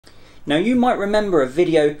Now you might remember a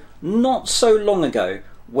video not so long ago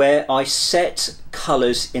where I set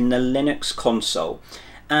colours in the Linux console,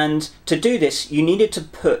 and to do this you needed to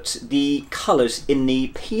put the colours in the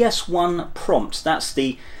PS1 prompt. That's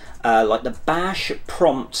the like the bash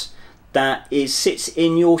prompt that sits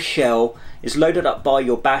in your shell, is loaded up by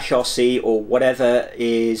your bash RC or whatever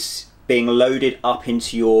is being loaded up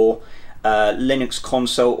into your Linux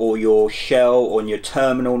console or your shell or in your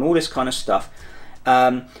terminal and all this kind of stuff.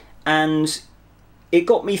 And it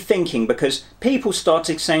got me thinking, because people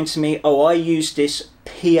started saying to me, oh, I use this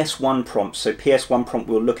PS1 prompt. So PS1 prompt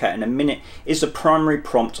we'll look at in a minute is the primary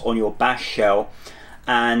prompt on your bash shell,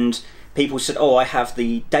 and people said, oh, I have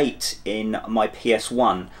the date in my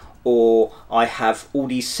PS1, or I have all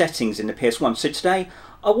these settings in the PS1. So today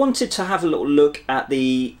I wanted to have a little look at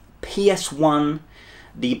the PS1,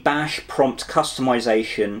 the bash prompt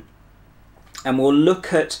customization, and we'll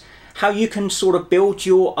look at how you can sort of build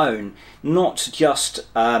your own, not just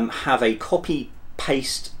have a copy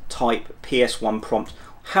paste type PS1 prompt,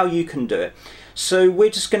 how you can do it. So we're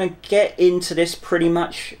just going to get into this pretty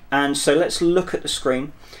much, and so let's look at the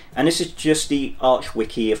screen. And this is just the Arch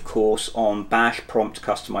Wiki, of course, on bash prompt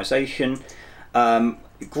customization.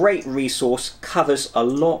 Great resource, covers a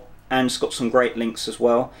lot, and it's got some great links as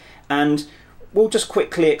well. And we'll just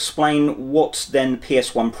quickly explain what then the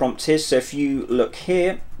PS1 prompt is. So if you look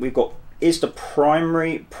here, we've got is the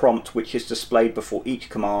primary prompt which is displayed before each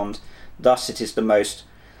command, thus it is the most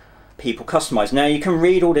people customized. Now you can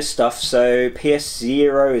read all this stuff. So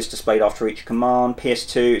PS0 is displayed after each command,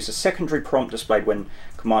 PS2 is a secondary prompt displayed when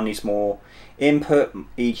command needs more input,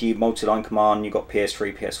 e.g. multi-line command. You've got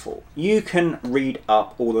PS3, PS4. You can read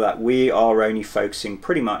up all of that. We are only focusing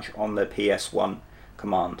pretty much on the PS1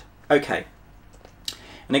 command. Okay.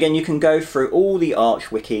 And again, you can go through all the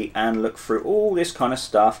Arch Wiki and look through all this kind of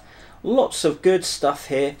stuff. Lots of good stuff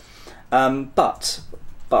here. But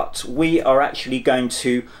we are actually going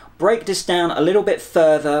to break this down a little bit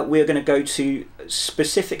further. We're going to go to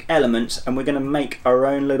specific elements and we're going to make our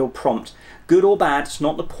own little prompt. Good or bad, it's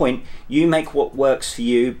not the point. You make what works for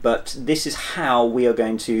you, but this is how we are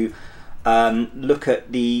going to look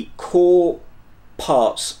at the core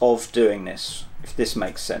parts of doing this, if this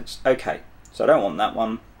makes sense. Okay. So I don't want that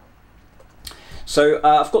one. So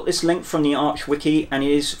I've got this link from the Arch Wiki, and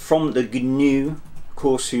it is from the GNU, of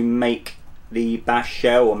course, who make the bash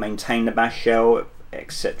shell or maintain the bash shell,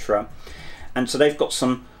 etc. And so they've got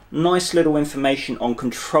some nice little information on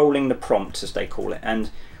controlling the prompt, as they call it. And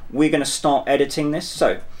we're going to start editing this.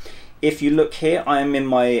 So if you look here, I am in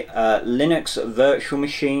my Linux virtual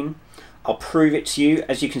machine. I'll prove it to you.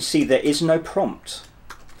 As you can see, there is no prompt.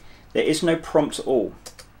 There is no prompt at all.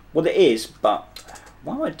 Well, there is, but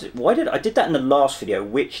why did I did that in the last video?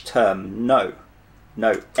 Which term? No,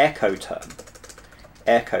 echo term.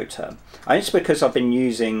 Echo term. I think it's because I've been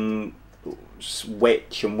using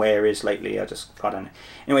which and where is lately. I don't know.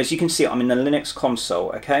 Anyways, you can see I'm in the Linux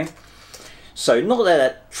console. Okay, so not that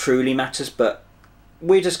that truly matters, but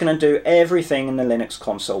we're just going to do everything in the Linux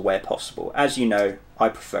console where possible. As you know, I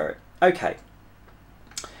prefer it. Okay.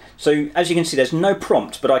 So as you can see, there's no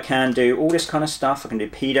prompt, but I can do all this kind of stuff. I can do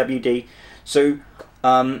PWD. So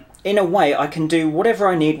in a way, I can do whatever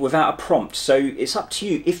I need without a prompt. So it's up to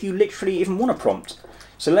you if you literally even want a prompt.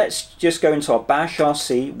 So let's just go into our bash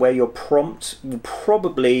RC, where your prompt will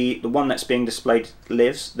probably, the one that's being displayed,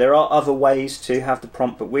 lives. There are other ways to have the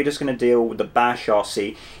prompt, but we're just going to deal with the bash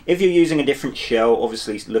RC. If you're using a different shell,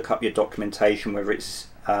 obviously look up your documentation, whether it's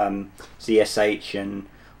ZSH and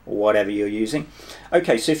or whatever you're using.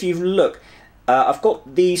 Okay, so if you look, I've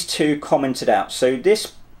got these two commented out. So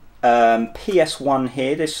this PS1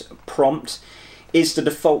 here, this prompt, is the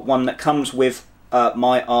default one that comes with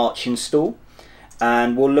my Arch install,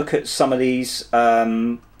 and we'll look at some of these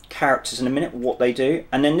characters in a minute, what they do.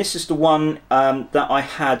 And then this is the one that I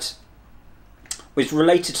had, was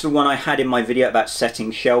related to the one I had in my video about setting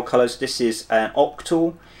shell colors. This is an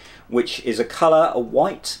octal, which is a color, a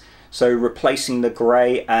white. So replacing the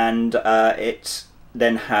grey, and it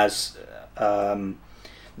then has the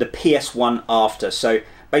PS1 after. So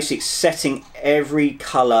basically setting every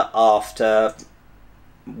colour after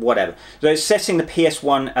whatever. So it's setting the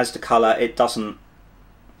PS1 as the colour. It doesn't...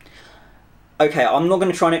 Okay, I'm not going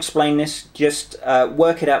to try and explain this. Just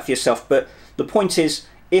work it out for yourself. But the point is,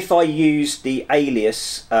 if I use the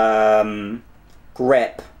alias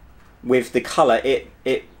grep with the colour, it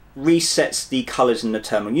resets the colours in the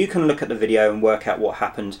terminal. You can look at the video and work out what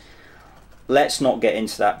happened. Let's not get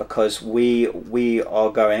into that because we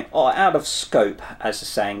are going out of scope, as the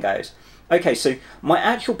saying goes. Okay, so my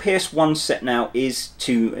actual PS1 set now is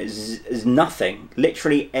nothing,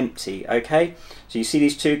 literally empty. Okay, so you see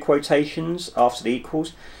these two quotations after the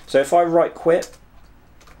equals. So if I right quit,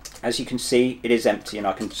 as you can see, it is empty, and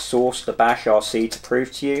I can source the bash RC to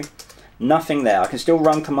prove to you nothing there. I can still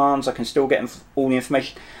run commands, I can still get all the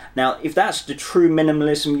information. Now, if that's the true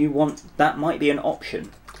minimalism you want, that might be an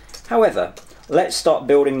option. However, let's start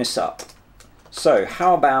building this up. So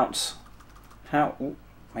how about ooh,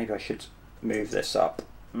 maybe I should move this up.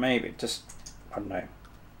 Maybe just, I don't know,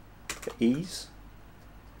 for ease.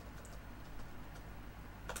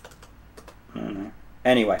 I don't know.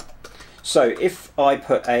 Anyway, so if I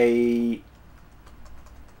put a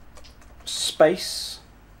space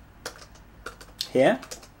here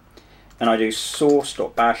and I do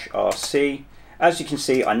source.bash rc, as you can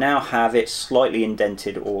see, I now have it slightly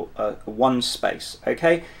indented, or one space.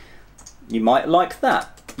 Okay, you might like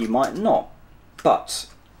that, you might not, but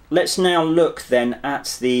let's now look then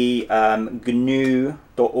at the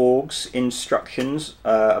GNU.org's instructions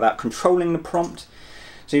about controlling the prompt.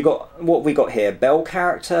 So you've got, what we got here, bell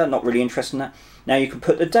character, not really interested in that. Now you can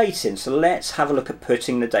put the date in, so let's have a look at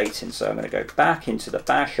putting the date in. So I'm going to go back into the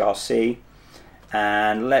bash rc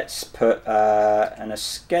and let's put an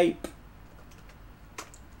escape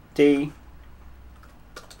D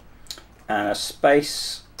and a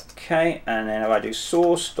space, okay, and then if I do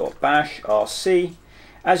source.bash rc,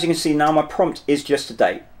 as you can see now my prompt is just a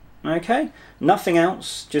date, okay, nothing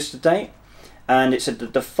else, just a date, and it's the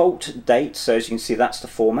default date, so as you can see that's the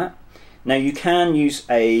format. Now you can use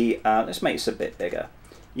a, let's make this a bit bigger,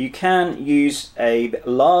 you can use a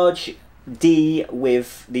large D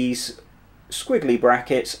with these squiggly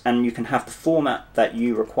brackets and you can have the format that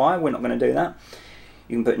you require. We're not going to do that.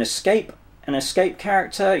 You can put an escape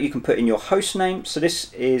character, you can put in your host name. So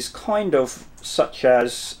this is kind of such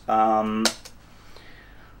as you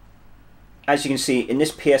can see in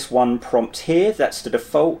this PS1 prompt here, that's the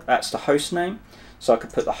default, that's the host name. So I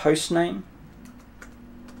could put the host name,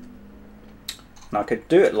 and I could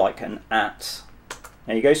do it like an @. There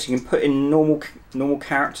you go, so you can put in normal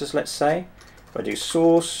characters, let's say. If I do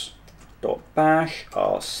source.bash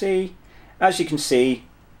rc, as you can see,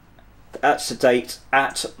 that's the date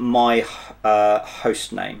at my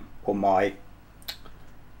host name, or my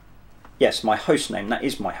host name. That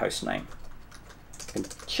is my host name. I can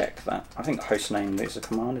check that. I think host name is a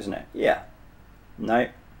command, isn't it? Yeah. No.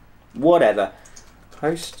 Whatever.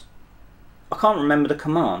 Host. I can't remember the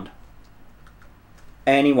command.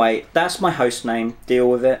 Anyway, that's my host name. Deal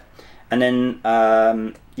with it. And then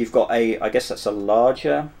you've got I guess that's a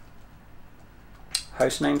larger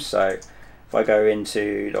host name. So if I go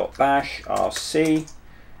into .bash rc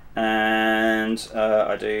and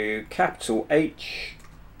I do capital H,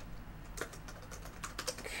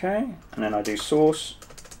 okay, and then I do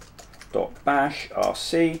source.bash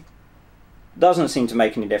rc, doesn't seem to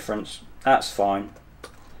make any difference, that's fine.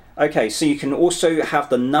 Okay, so you can also have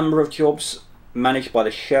the number of jobs managed by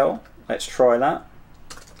the shell. Let's try that.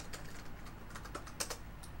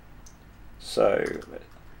 So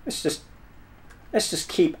let's just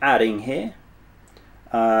keep adding here.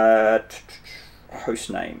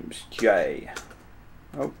 Host names J.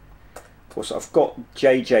 Oh, of course I've got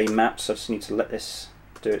JJ maps, so I just need to let this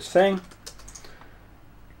do its thing.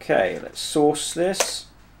 Okay, let's source this.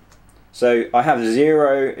 So I have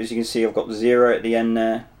 0, as you can see I've got 0 at the end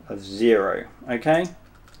there of 0. Okay,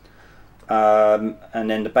 and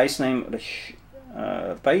then the base name of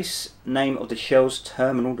the shell's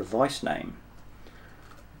terminal device name.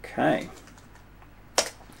 Okay.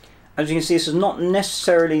 As you can see, this is not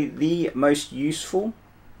necessarily the most useful,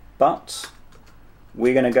 but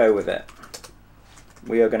we're going to go with it.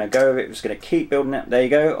 We are going to go with it. We're just going to keep building it. There you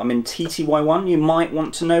go. I'm in TTY1. You might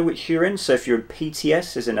want to know which you're in. So if you're in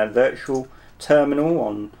PTS, as in a virtual terminal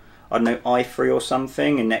on, I don't know, i3 or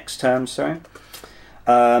something, in next term, sorry.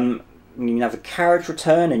 You can have a carriage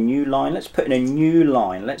return, a new line. Let's put in a new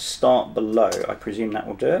line. Let's start below. I presume that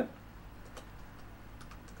will do it.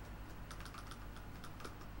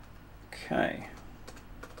 Okay,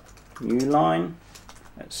 new line,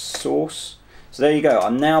 let's source. So there you go,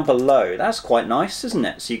 I'm now below. That's quite nice, isn't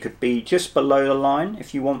it? So you could be just below the line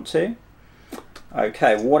if you want to.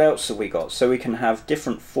 Okay, what else have we got? So we can have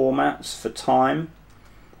different formats for time.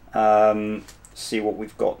 See what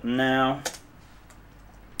we've got now.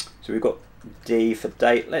 So we've got D for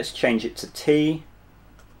date. Let's change it to T.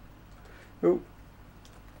 Ooh.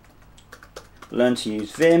 Learn to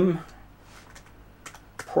use Vim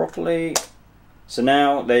properly. So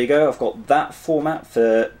now there you go, I've got that format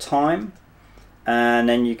for time, and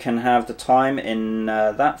then you can have the time in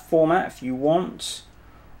that format if you want.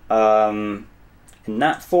 in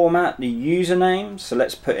that format, the username. So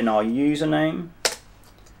let's put in our username.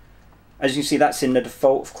 As you can see, that's in the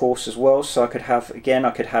default, of course, as well. So I could have, again,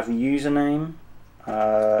 I could have username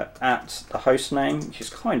at the host name, which is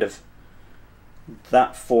kind of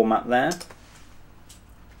that format there.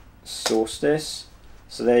 Source this.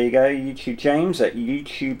 So there you go, YouTube James at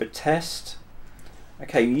YouTuber Test.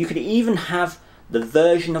 Okay, you could even have the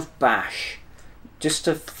version of Bash just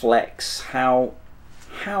to flex how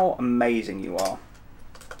amazing you are.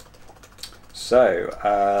 So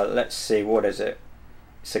let's see, what is it?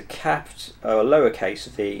 It's a lowercase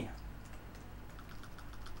v.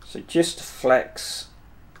 So just to flex,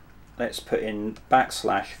 let's put in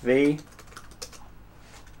 \v.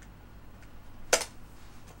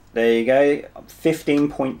 There you go,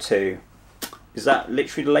 15.2. Is that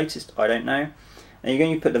literally the latest? I don't know. And you're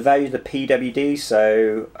going to put the value of the PWD,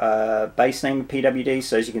 so base name of PWD.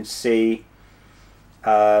 So as you can see,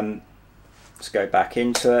 let's go back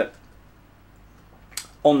into it.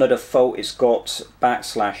 On the default, it's got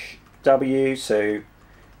 \w, so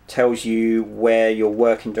tells you where your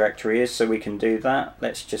working directory is. So we can do that.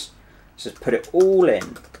 Let's just put it all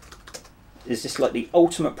in. Is this like the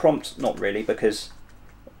ultimate prompt? Not really, because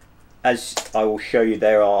as I will show you,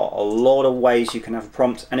 there are a lot of ways you can have a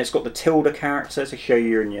prompt, and it's got the tilde character to show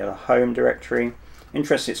you in your home directory.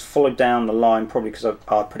 Interesting, it's followed down the line, probably because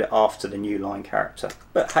I put it after the new line character.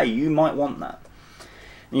 But hey, you might want that.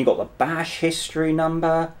 And you've got the bash history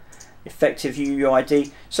number, effective UUID.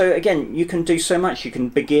 So again, you can do so much. You can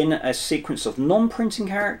begin a sequence of non-printing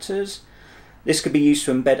characters. This could be used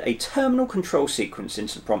to embed a terminal control sequence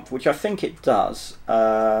into the prompt, which I think it does.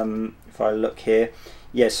 If I look here.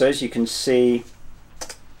 Yeah, so as you can see,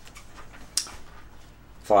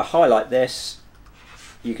 if I highlight this,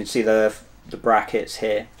 you can see the brackets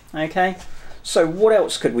here. Okay, so what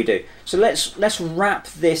else could we do? So let's wrap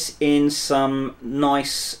this in some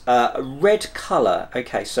nice red color.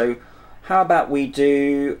 Okay, so how about we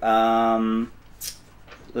do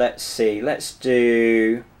let's see, let's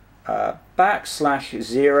do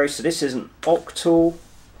 \0. So this is an octal,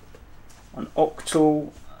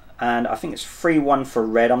 and I think it's 3-1 for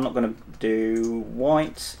red. I'm not going to do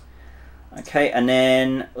white. Okay, and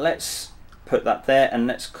then let's put that there, and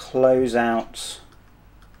let's close out.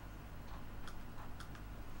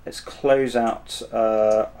 Let's close out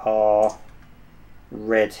our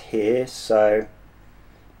red here. So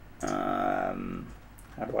how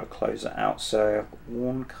do I close it out? So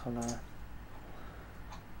one color.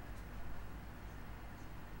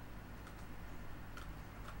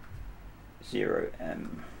 (0M).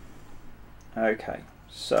 Okay,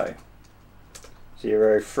 so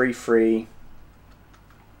 033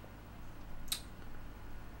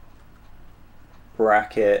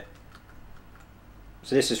 bracket.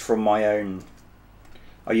 So this is from my own.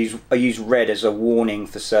 I use red as a warning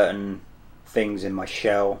for certain things in my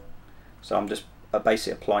shell. So I'm just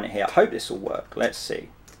basically applying it here. I hope this will work. Let's see.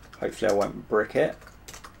 Hopefully I won't brick it.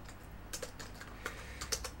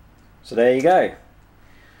 So there you go.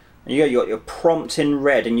 You got your prompt in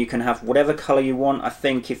red, and you can have whatever color you want. I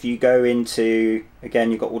think if you go into,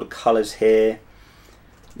 again, you've got all the colors here.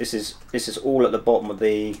 This is all at the bottom of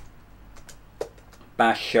the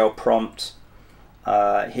bash shell prompt.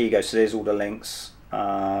 Here you go. So there's all the links. You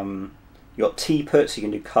got tput, so you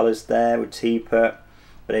can do colors there with tput.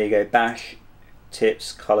 But there you go, bash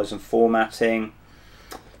tips, colors and formatting.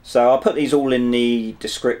 So I'll put these all in the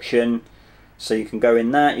description. So you can go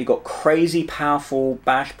in that. You've got crazy powerful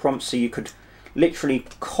bash prompts, so you could literally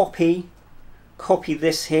copy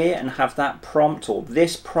this here and have that prompt, or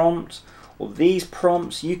this prompt, or these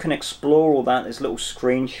prompts. You can explore all that. There's little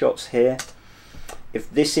screenshots here.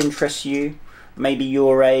 If this interests you, maybe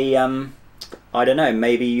you're a I don't know,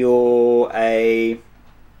 maybe you're a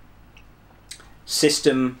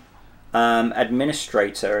system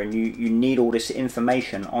administrator and you need all this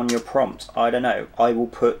information on your prompt. I don't know. I will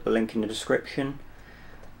put the link in the description.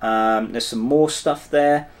 There's some more stuff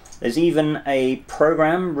there. There's even a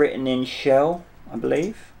program written in Shell, I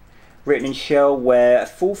believe, written in Shell, where a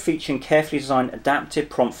full-featured, carefully designed adaptive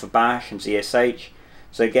prompt for Bash and ZSH.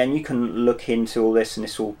 So again, you can look into all this, and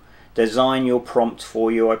this will design your prompt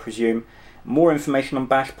for you, I presume. More information on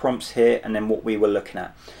bash prompts here, and then what we were looking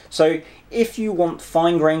at. So if you want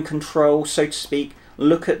fine-grained control, so to speak,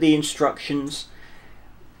 look at the instructions,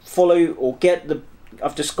 follow or get the,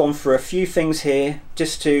 I've just gone through a few things here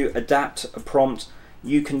just to adapt a prompt.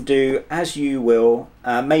 You can do as you will.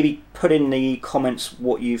 Maybe put in the comments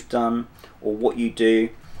what you've done or what you do,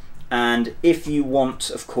 and if you want,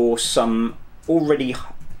 of course, some already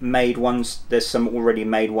made ones, there's some already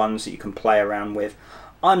made ones that you can play around with.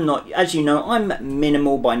 I'm not, as you know, I'm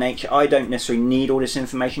minimal by nature. I don't necessarily need all this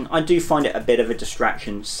information. I do find it a bit of a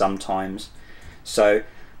distraction sometimes. So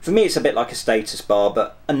for me, it's a bit like a status bar,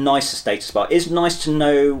 but a nicer status bar. It's nice to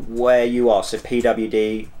know where you are. So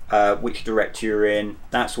PWD, which directory you're in,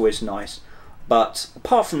 that's always nice. But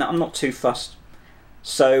apart from that, I'm not too fussed.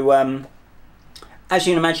 So as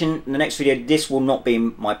you can imagine, in the next video, this will not be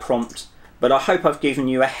my prompt, but I hope I've given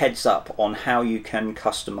you a heads up on how you can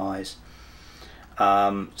customize.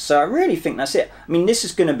 So I really think that's it. I mean, this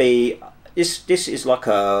is going to be, this is like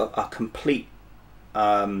a complete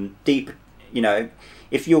deep, you know,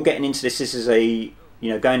 if you're getting into this, this is a, you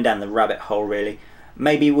know, going down the rabbit hole really.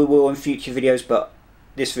 Maybe we will in future videos, but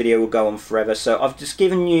this video will go on forever. So I've just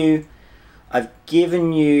given you,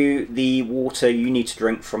 the water you need to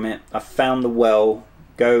drink from it. I've found the well,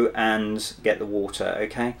 go and get the water,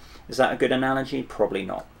 okay? Is that a good analogy? Probably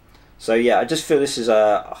not. So yeah, I just feel this is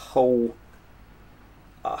a whole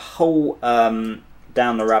down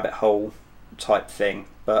the rabbit hole type thing,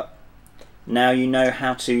 but now you know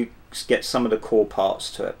how to get some of the core parts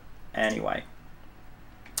to it anyway.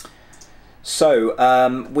 So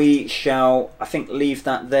we shall, I think, leave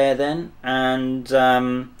that there then, and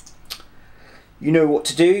you know what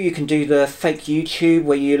to do. You can do the fake YouTube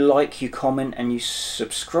where you like, you comment and you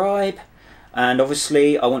subscribe. And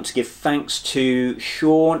obviously I want to give thanks to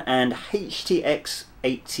Sean and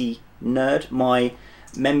HTX80 Nerd, my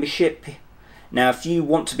membership. Now if you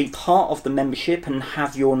want to be part of the membership and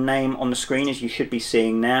have your name on the screen, as you should be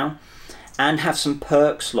seeing now, and have some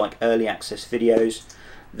perks like early access videos,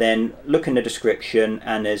 then look in the description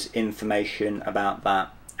and there's information about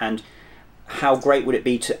that. And how great would it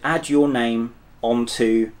be to add your name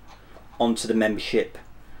onto the membership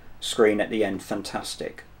screen at the end?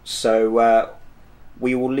 Fantastic. So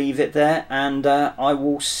we will leave it there, and I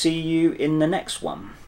will see you in the next one.